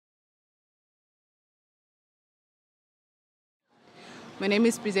My name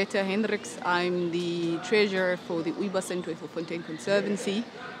is Brisetha Hendricks. I'm the treasurer for the Ûibasen Twyfelfontein Conservancy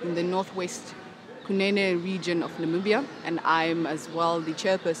in the northwest Kunene region of Namibia, and I'm as well the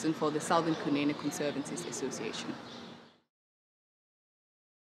chairperson for the Southern Kunene Conservancies Association.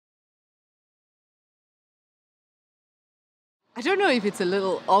 I don't know if it's a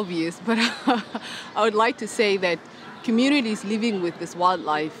little obvious, but I would like to say that communities living with this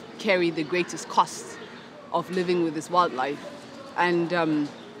wildlife carry the greatest costs of living with this wildlife. And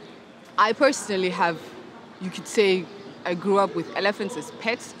I personally have, you could say, I grew up with elephants as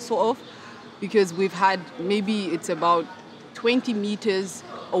pets, sort of, because we've had, maybe it's about 20 meters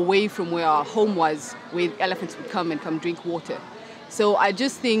away from where our home was, where elephants would come and drink water. So I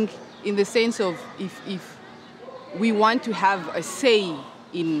just think, in the sense of, if we want to have a say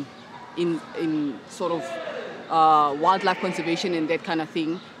in sort of wildlife conservation and that kind of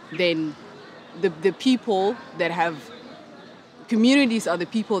thing, then the people that have, communities are the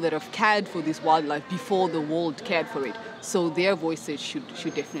people that have cared for this wildlife before the world cared for it. So their voices should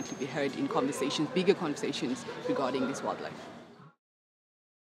definitely be heard in conversations, bigger conversations regarding this wildlife.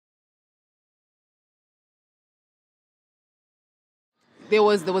 There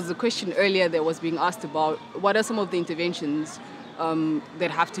was a question earlier that was being asked about what are some of the interventions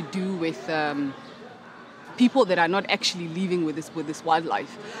that have to do with people that are not actually living with this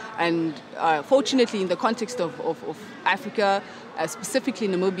wildlife. And fortunately, in the context of Africa, specifically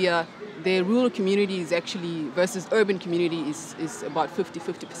Namibia, the rural community is actually, versus urban community, is about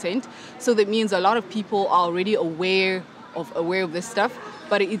 50-50%. So that means a lot of people are already aware of this stuff,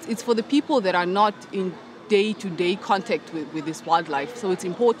 but it's for the people that are not in day-to-day contact with this wildlife. So it's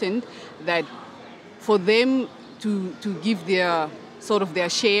important that for them to give their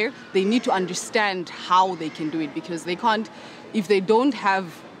share, they need to understand how they can do it, because they can't, if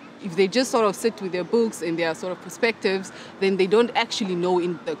they just sort of sit with their books and their sort of perspectives, then they don't actually know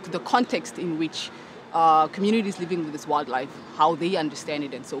in the context in which communities living with this wildlife, how they understand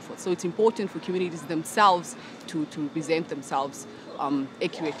it and so forth. So it's important for communities themselves to present themselves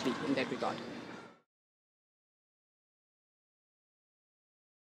accurately in that regard.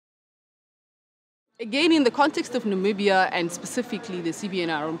 Again, in the context of Namibia, and specifically the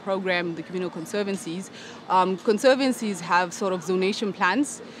CBNRM program, the communal conservancies, conservancies have sort of zonation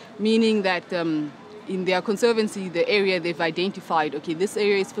plans, meaning that in their conservancy, the area they've identified, okay, this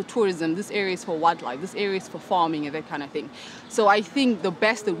area is for tourism, this area is for wildlife, this area is for farming, and that kind of thing. So I think the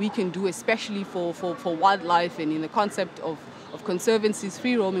best that we can do, especially for wildlife and in the concept of conservancies,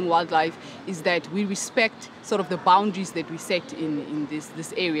 free-roaming wildlife, is that we respect sort of the boundaries that we set in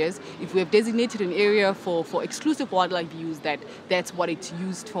these areas. If we have designated an area for exclusive wildlife use, that's what it's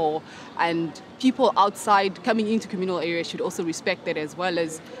used for. And people outside coming into communal areas should also respect that, as well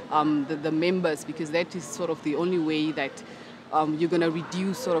as the members, because that is sort of the only way that you're going to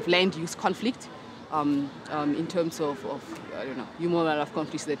reduce sort of land use conflict. In terms of I don't know, human wildlife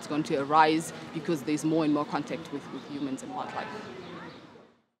conflicts that's going to arise because there's more and more contact with humans and wildlife.